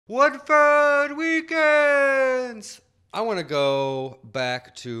Woodford Weekends! I want to go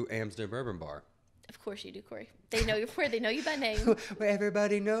back to Amsden Bourbon Bar. Of course you do, Corey. They know you for They know you by name. Where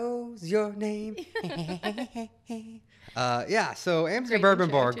everybody knows your name. So Amsden Great Bourbon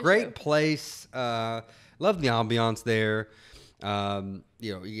intro Bar, to great show. place. Love the ambiance there.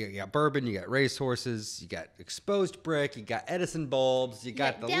 You got bourbon, you got racehorses, you got exposed brick, you got Edison bulbs, you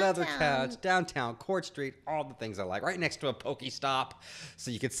got the leather couch, downtown Court Street, all the things I like. Right next to a Pokestop, so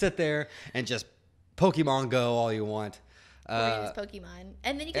you could sit there and just Pokemon Go all you want. Or you just Pokemon.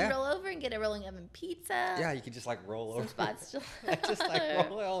 And then you can roll over and get a rolling oven pizza. Yeah, you can just like roll over. Some spots still. Just like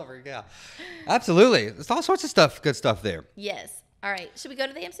roll over, yeah. Absolutely. There's all sorts of stuff, good stuff there. Yes. All right. Should we go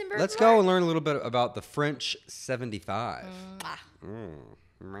to the Amsden Bourbon Let's Bar? go and learn a little bit about the French 75.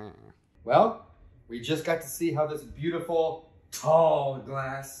 Well, we just got to see how this beautiful, tall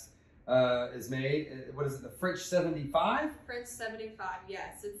glass is made. What is it, the French 75? French 75,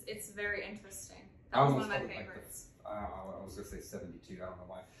 yes. It's very interesting. That was one of my favorites. I was going to say 72. I don't know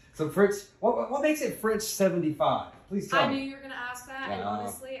why. So French, what makes it French 75? Please tell me. I knew you were going to ask that, and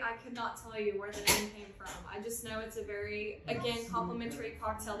honestly, I could not tell you where the name came from. I just know it's a very, again, complimentary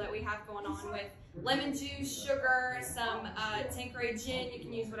cocktail that we have going on with lemon juice, sugar, some Tanqueray gin. You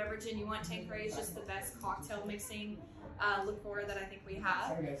can use whatever gin you want. Tanqueray is just the best cocktail mixing liqueur that I think we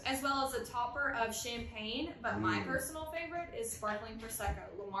have, as well as a topper of champagne. But my personal favorite is sparkling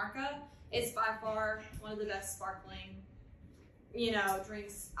Prosecco. La Marca is by far one of the best sparkling,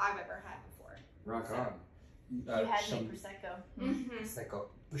 drinks I've ever had before. Rock on. You had me Prosecco. Prosecco.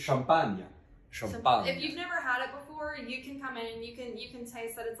 Champagne. Champagne. If you've never had it before, you can come in and you can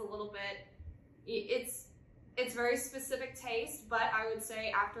taste that it's a little bit. It's very specific taste, but I would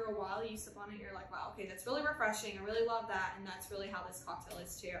say after a while you sip on it, you're like, wow, okay, that's really refreshing. I really love that, and that's really how this cocktail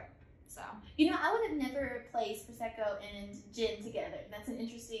is too. So I would have never placed Prosecco and gin together. That's an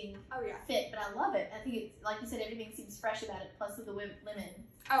interesting fit, but I love it. I think it's, like you said, everything seems fresh about it, plus with the lemon.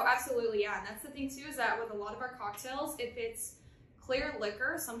 Oh, absolutely, yeah. And that's the thing too, is that with a lot of our cocktails, if it's clear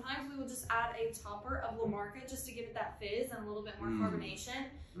liquor, sometimes we will just add a topper of La Marca just to give it that fizz and a little bit more carbonation.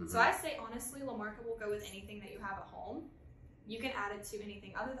 So I say, honestly, La Marca will go with anything that you have at home. You can add it to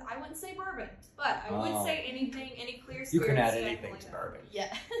anything other than, I wouldn't say bourbon, but I would say anything, any clear spirits. You can add anything to bourbon.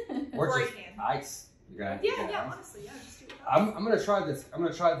 Yeah. Or just ice. Honestly, yeah. Just do it. I'm gonna try this. I'm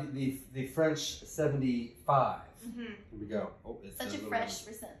gonna try the French 75. Here we go. Oh, it's such a fresh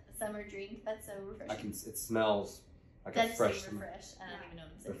summer drink. That's so refreshing. It smells like that a fresh. Fresh. I don't even know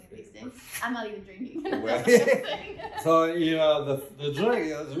what I'm saying these days. I'm not even drinking. So the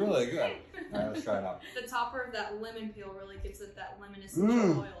drink is really good. All right, let's try it out. The topper of that lemon peel really gives it that lemon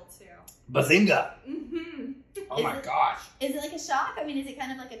essential oil too. Bazinga! Oh my gosh! Is it like a shock? I mean, is it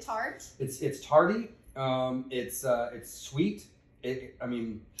kind of like a tart? It's tarty. It's sweet.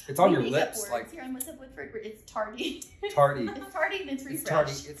 It's on your lips. Like here on What's Up Woodford, it's tarty. Tarty. It's tarty and it's It's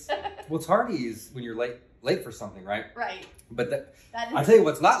refreshed. tarty. Tardy is when you're late for something, right? Right. But I tell you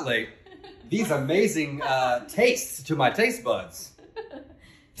what's not late. These amazing tastes to my taste buds.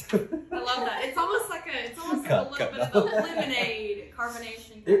 I love that. It's almost like a little bit of a lemonade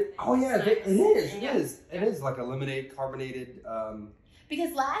carbonation. It is. It is like a lemonade carbonated.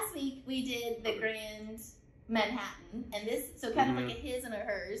 Because last week we did the Grand Manhattan, and this kind of like a his and a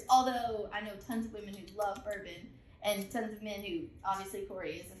hers. Although I know tons of women who love bourbon, and tons of men who, obviously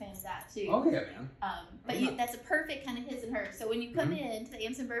Corey is a fan of that too. Okay, man. But that's a perfect kind of his and hers. So when you come in to the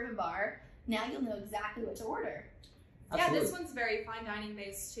Amsden Bourbon Bar, now you'll know exactly what to order. Absolutely. Yeah, this one's very fine dining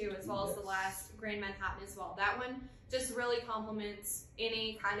based too, as well as the last Grand Manhattan as well. That one just really complements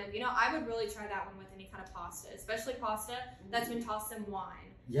any kind of, I would really try that one with any kind of pasta, especially pasta that's been tossed in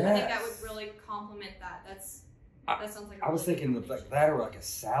wine. Yes. I think that would really complement that. That sounds like. I was thinking of like that, or like a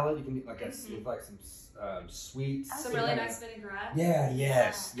salad. You can eat like like some sweet. Some really nice vinaigrette. Yeah.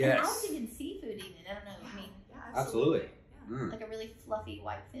 Yes. I was thinking seafood even. I don't know. Yeah, absolutely. Yeah. Like a really fluffy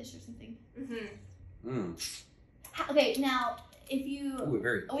white fish or something. Mm-hmm. Okay, now if you, we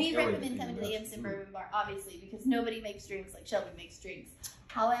very recommend coming to the Amsden Bourbon Bar, obviously, because nobody makes drinks like Shelby makes drinks.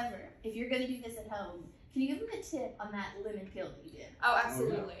 However, if you're going to do this at home, can you give them a tip on that lemon peel that you did? Oh,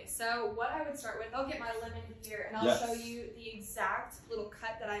 absolutely. So what I would start with, I'll get my lemon here, and I'll show you the exact little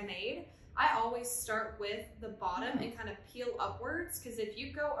cut that I made. I always start with the bottom and kind of peel upwards, because if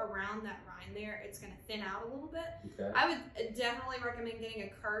you go around that rind there, it's going to thin out a little bit. Okay. I would definitely recommend getting a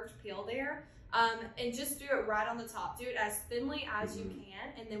curved peel there, and just do it right on the top. Do it as thinly as you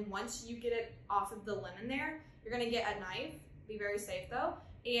can, and then once you get it off of the lemon there, you're going to get a knife. Be very safe though.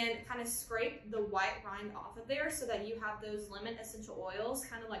 And kind of scrape the white rind off of there so that you have those lemon essential oils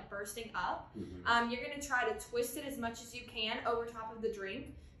kind of like bursting up. You're going to try to twist it as much as you can over top of the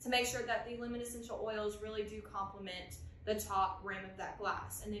drink to make sure that the lemon essential oils really do complement the top rim of that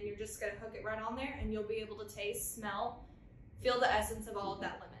glass. And then you're just gonna hook it right on there, and you'll be able to taste, smell, feel the essence of all of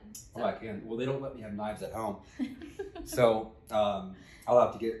that lemon. So. Oh, I can. Well, they don't let me have knives at home, so I'll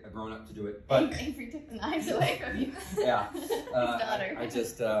have to get a grown up to do it. But Avery took the knives away from you. yeah, daughter. I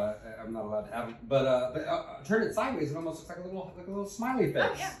just I'm not allowed to have it. But turn it sideways, it almost looks like a little smiley face.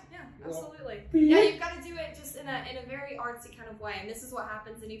 Oh yeah, absolutely. Yeah, you've got to do it just in a very artsy kind of way. And this is what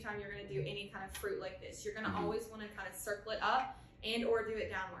happens anytime you're going to do any kind of fruit like this. You're going to always want to kind of circle it up and or do it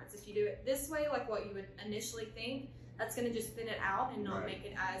downwards. If you do it this way, like what you would initially think, that's going to just thin it out and not make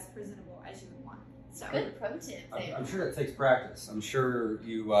it as presentable as you would want. So good pro tip there. I'm sure that takes practice. I'm sure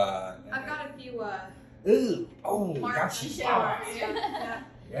you. I've got a few. Ooh, oh, marks gotcha. to share.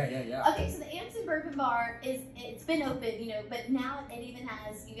 Yeah. Okay, so the Amsden Bourbon Bar it's been open, but now it even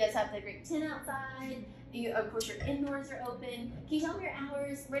has, you guys have the great tent outside. Of course, your indoors are open. Can you tell me your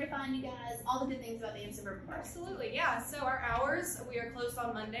hours, where to find you guys, all the good things about the Amsden Bourbon Bar? Absolutely, yeah. So our hours, we are closed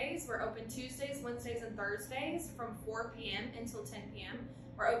on Mondays. We're open Tuesdays, Wednesdays, and Thursdays from 4 p.m. until 10 p.m.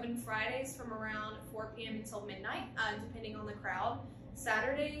 We're open Fridays from around 4 p.m. until midnight, depending on the crowd.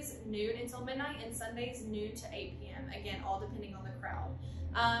 Saturdays, noon until midnight, and Sundays, noon to 8 p.m. Again, all depending on the crowd.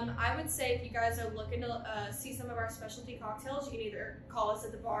 I would say if you guys are looking to see some of our specialty cocktails, you can either call us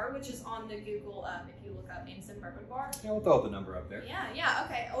at the bar, which is on the Google, if you look up Amsden Bourbon Bar. Yeah, we'll throw the number up there. Yeah,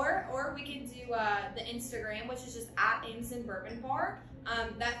 okay. Or we can do the Instagram, which is just at Amsden Bourbon Bar.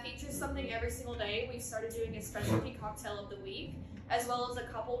 That features something every single day. We've started doing a specialty cocktail of the week, as well as a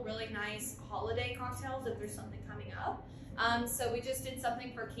couple really nice holiday cocktails if there's something coming up. So we just did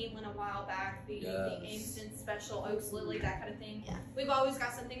something for Keeneland a while back, the Amsden Special Oaks Lily, that kind of thing. Yeah. We've always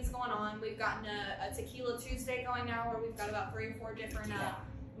got some things going on. We've gotten a Tequila Tuesday going now, where we've got about 3 or 4 different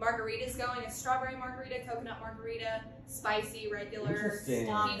margaritas going: a strawberry margarita, coconut margarita, spicy, regular,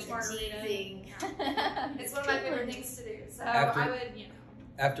 peach margarita. It's one of my favorite things to do. So I would,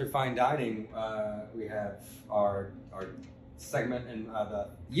 After fine dining, we have our segment in the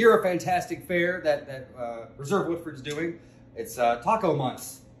Year of Fantastic Fair that Reserve Woodford's doing. It's taco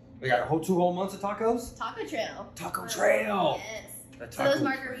months. We got 2 whole months of tacos. Taco Trail. Taco Trail. Yes. So those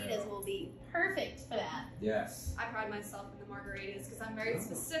margaritas will be perfect for that. Yes. I pride myself in the margaritas because I'm very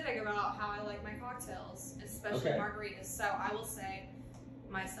specific about how I like my cocktails, especially margaritas. So I will say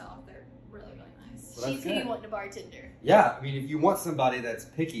myself, they're really, really nice. Well, she's who you want in a bartender. Yeah, I mean, if you want somebody that's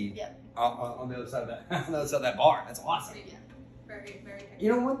picky on the other side of that bar, that's awesome. Yeah. Very, very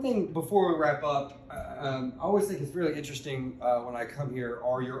picky. One thing before we wrap up, I always think it's really interesting when I come here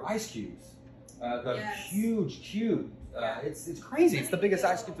are your ice cubes. The huge cube. It's crazy. It's the biggest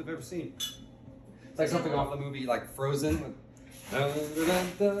ice cube I've ever seen. It's like something off the movie like Frozen. When they're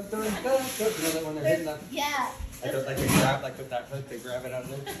hitting that. Yeah. Like they grab, like with that hook, they grab it out of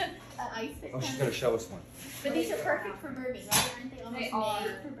there. Ice Oh, she's gonna show us one. But these are perfect for bourbon, right? Aren't they almost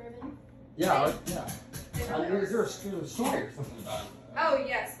made for bourbon? Yeah, yeah. Is there a story or something about it? Oh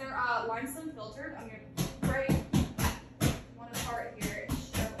yes, they're limestone filtered. I'm gonna break one apart here.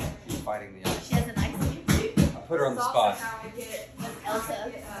 She's fighting the ice. She has an ice cube too. I put her on the spot. How I get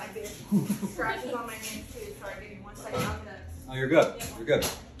Elsa. Scratches on my hands too. Sorry, give me 1 second. Oh, you're good. You're good.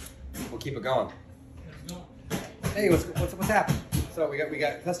 We'll keep it going. Hey, what's happening? So we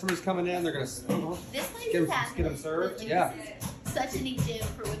got customers coming in. They're gonna this place get them served. Yeah. Such a neat gym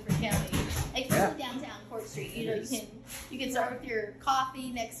for Woodford County, especially downtown Court Street. You can start with your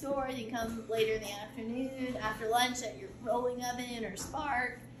coffee next door. You can come later in the afternoon after lunch at your rolling oven or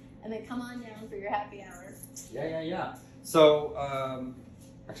spark, and then come on down for your happy hour. Yeah. So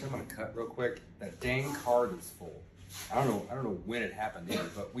actually, I'm gonna cut real quick. That dang card is full. I don't know when it happened either,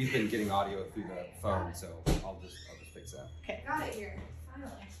 but we've been getting audio through the phone, so I'll just fix that. Okay, got it here.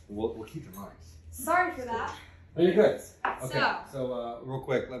 Finally. We'll keep it nice. Sorry for that. Oh, you're good. Okay. So real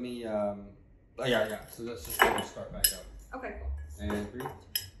quick, let me. Yeah. So let's just start back up. Okay, cool. And 3,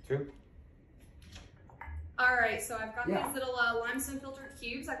 2. All right, so I've got these little limestone filtered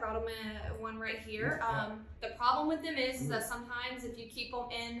cubes. I brought them in one right here. The problem with them is that sometimes if you keep them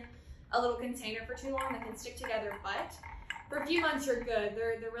in a little container for too long, they can stick together. But for a few months, you're good.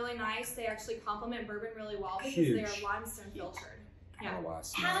 They're really nice. They actually complement bourbon really well because they are limestone filtered. Yeah.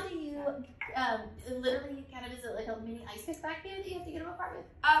 How do you literally kind of, is it like a mini ice pick back there that you have to get them apart with?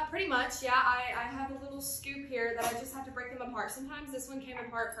 Pretty much, yeah. I have a little scoop here that I just have to break them apart. Sometimes this one came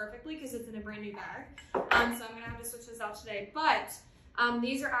apart perfectly because it's in a brand new bag. So I'm gonna have to switch this out today. But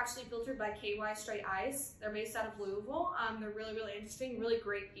these are actually filtered by KY Straight Ice. They're based out of Louisville. They're really, really interesting, really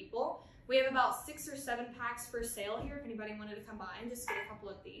great people. We have about 6 or 7 packs for sale here if anybody wanted to come by and just get a couple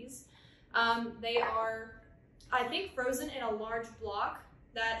of these. They are, I think, frozen in a large block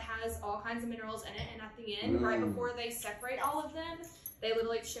that has all kinds of minerals in it, and at the end, right before they separate all of them, they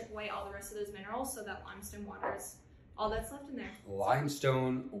literally chip away all the rest of those minerals so that limestone water is all that's left in there.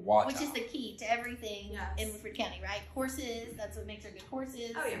 Limestone water. Which is the key to everything in Woodford County, right? Horses, that's what makes our good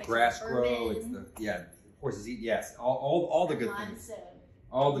horses. Oh, yeah. Grass grow, it's horses eat, yes. All the good things.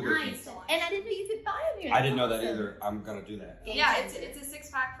 All the good things. And I didn't know you could buy them here. I didn't know that either. I'm going to do that. Yeah, it's a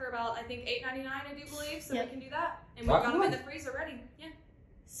 6-pack for about, I think, $8.99, I do believe, so we can do that. And we've got them in the freezer ready. Yeah.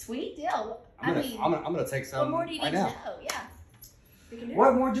 Sweet deal. I'm gonna take some. What more do you need to know? Yeah.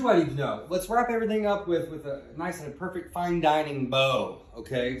 What more do I need to know? Let's wrap everything up with a nice and perfect fine dining bow.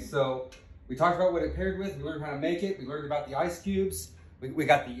 Okay, so we talked about what it paired with. We learned how to make it. We learned about the ice cubes. We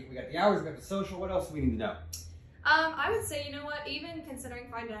got the hours. We got the social. What else do we need to know? I would say, you know what, even considering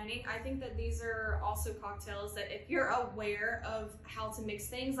fine dining, I think that these are also cocktails that if you're aware of how to mix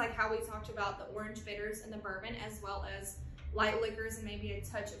things, like how we talked about the orange bitters and the bourbon, as well as light liquors and maybe a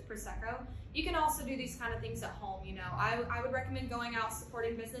touch of Prosecco, you can also do these kind of things at home, you know. I would recommend going out,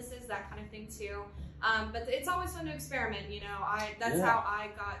 supporting businesses, that kind of thing too. But it's always fun to experiment, you know. That's how I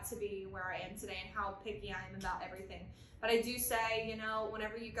got to be where I am today and how picky I am about everything. But I do say, you know,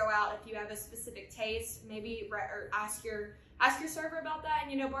 whenever you go out, if you have a specific taste, maybe or ask your server about that.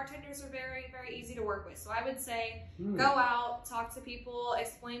 And, you know, bartenders are very, very easy to work with. So I would say go out, talk to people,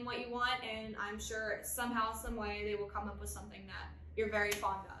 explain what you want, and I'm sure somehow, some way, they will come up with something that you're very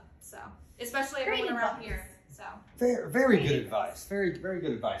fond of. So, especially everyone around here. So very good advice. Very, very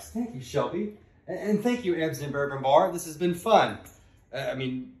good advice. Thank you, Shelby. And thank you, Amsden Bourbon Bar. This has been fun. I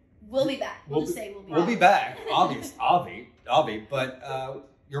mean, we'll be back. We'll be back. Obviously, I'll be. But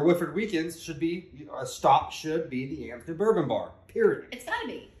your Woodford weekends should be a stop. Should be the Amsden Bourbon Bar. Period. It's gotta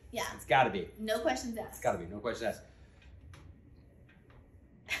be. Yeah. It's gotta be. No questions asked. It's gotta be. No questions asked.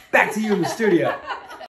 Back to you in the studio.